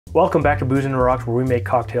Welcome back to Booze and Rocks, where we make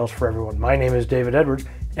cocktails for everyone. My name is David Edwards,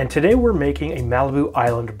 and today we're making a Malibu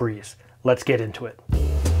Island Breeze. Let's get into it.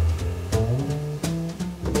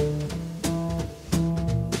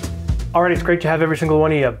 All right, it's great to have every single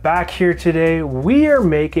one of you back here today. We are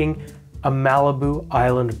making a Malibu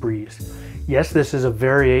Island Breeze. Yes, this is a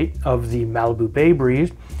variant of the Malibu Bay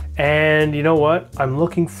Breeze, and you know what? I'm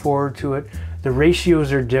looking forward to it. The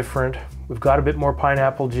ratios are different. We've got a bit more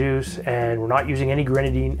pineapple juice, and we're not using any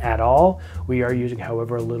grenadine at all. We are using,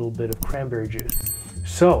 however, a little bit of cranberry juice.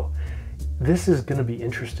 So this is gonna be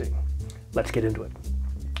interesting. Let's get into it.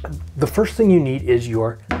 The first thing you need is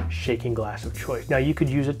your shaking glass of choice. Now you could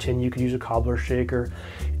use a tin, you could use a cobbler shaker.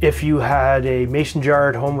 If you had a mason jar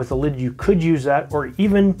at home with a lid, you could use that, or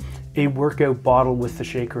even a workout bottle with the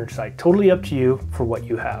shaker inside. Totally up to you for what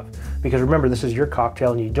you have. Because remember, this is your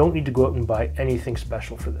cocktail and you don't need to go out and buy anything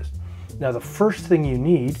special for this. Now the first thing you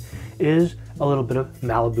need is a little bit of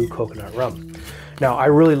Malibu coconut rum. Now I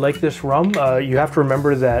really like this rum. You have to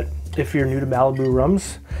remember that if you're new to Malibu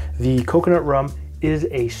rums, the coconut rum is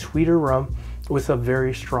a sweeter rum with a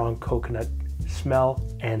very strong coconut smell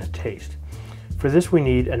and taste. For this we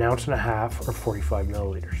need 1.5 ounces or 45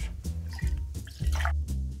 milliliters.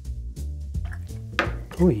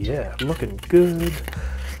 Oh yeah, looking good.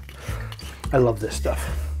 I love this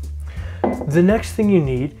stuff. The next thing you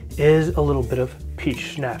need is a little bit of peach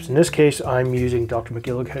schnapps. In this case, I'm using Dr.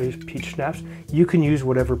 McGillicuddy's peach schnapps. You can use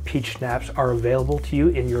whatever peach schnapps are available to you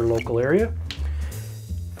in your local area.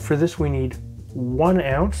 For this, we need 1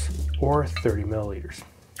 ounce or 30 milliliters.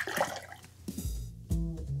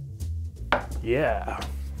 Yeah.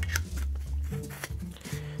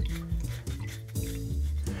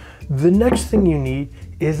 The next thing you need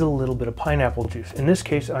is a little bit of pineapple juice. In this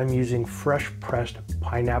case, I'm using fresh pressed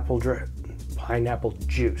pineapple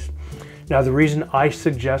juice. Now the reason I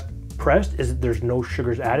suggest pressed is that there's no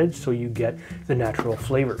sugars added, so you get the natural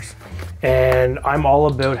flavors. And I'm all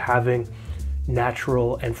about having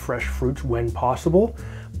natural and fresh fruits when possible,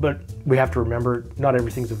 but we have to remember not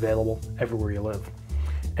everything's available everywhere you live.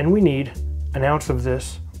 And we need 1 ounce of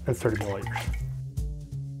this and 30 milliliters.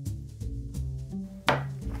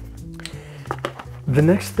 The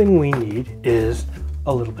next thing we need is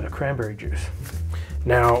a little bit of cranberry juice.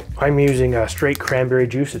 Now, I'm using a straight cranberry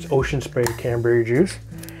juice. It's ocean spray cranberry juice.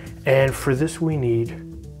 And for this, we need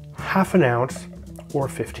 1/2 ounce or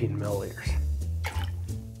 15 milliliters.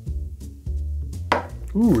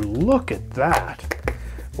 Ooh, look at that.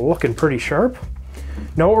 Looking pretty sharp.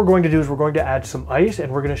 Now what we're going to do is we're going to add some ice,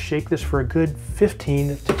 and we're going to shake this for a good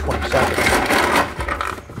 15 to 20 seconds.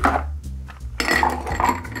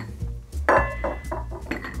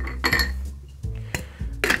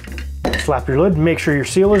 Slap your lid, make sure your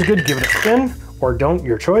seal is good, give it a spin, or don't,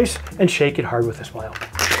 your choice, and shake it hard with a smile.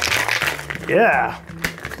 Yeah!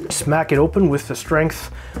 Smack it open with the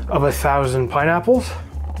strength of 1,000 pineapples.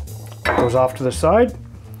 Goes off to the side.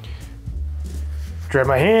 Dry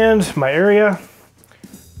my hands, my area.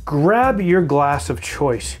 Grab your glass of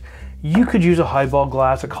choice. You could use a highball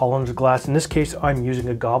glass, a Collins glass. In this case, I'm using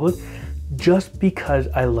a goblet just because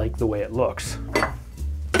I like the way it looks.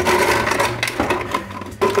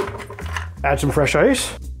 Add some fresh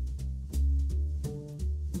ice.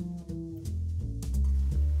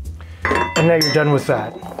 And now you're done with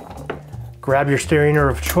that. Grab your strainer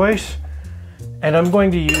of choice, and I'm going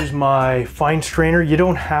to use my fine strainer. You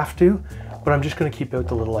don't have to, but I'm just going to keep out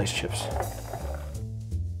the little ice chips.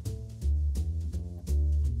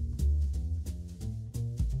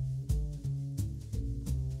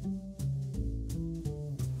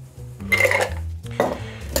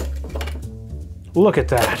 Look at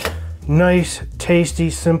that. Nice, tasty,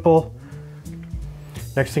 simple.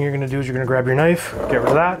 Next thing you're gonna do is you're gonna grab your knife, get rid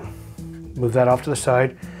of that, move that off to the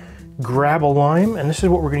side, grab a lime, and this is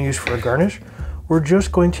what we're gonna use for a garnish. We're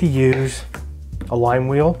just going to use a lime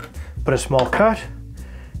wheel, put a small cut,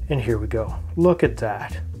 and here we go. Look at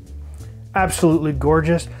that. Absolutely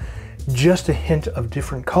gorgeous. Just a hint of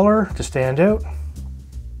different color to stand out.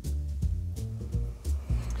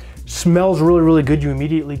 Smells really, really good. You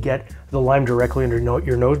immediately get the lime directly under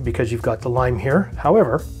your nose because you've got the lime here.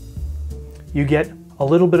 However, you get a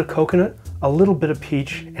little bit of coconut, a little bit of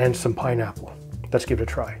peach, and some pineapple. Let's give it a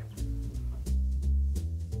try.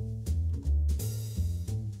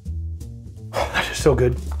 That is so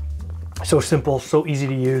good. So simple, so easy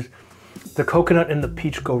to use. The coconut and the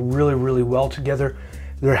peach go really, really well together.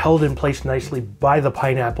 They're held in place nicely by the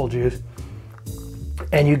pineapple juice.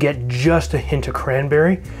 And you get just a hint of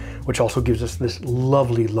cranberry, which also gives us this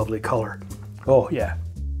lovely, lovely color. Oh yeah.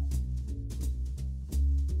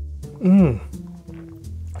 You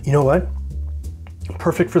know what?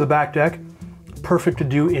 Perfect for the back deck, perfect to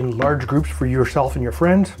do in large groups for yourself and your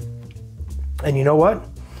friends. And you know what?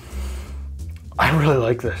 I really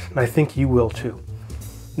like this, and I think you will too.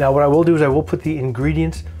 Now what I will do is I will put the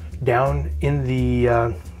ingredients down in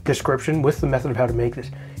the description with the method of how to make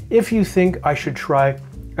this. If you think I should try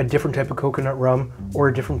a different type of coconut rum or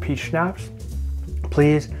a different peach schnapps,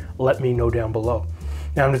 please let me know down below.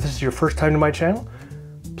 Now, if this is your first time to my channel,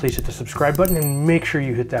 please hit the subscribe button and make sure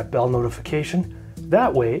you hit that bell notification.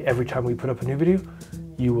 That way, every time we put up a new video,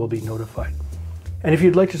 you will be notified. And if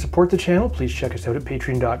you'd like to support the channel, please check us out at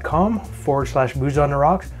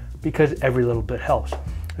patreon.com/boozeontherocks, because every little bit helps.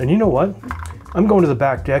 And you know what? I'm going to the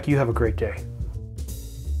back deck. You have a great day.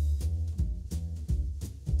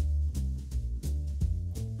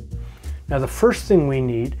 Now, the first thing we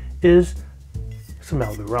need is some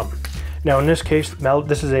Malibu rum. Now, in this case,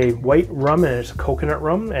 this is a white rum and it's a coconut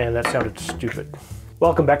rum, and that sounded stupid.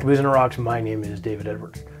 Welcome back to Booze on the Rocks. My name is David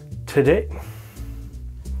Edwards. Today,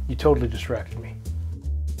 you totally distracted me.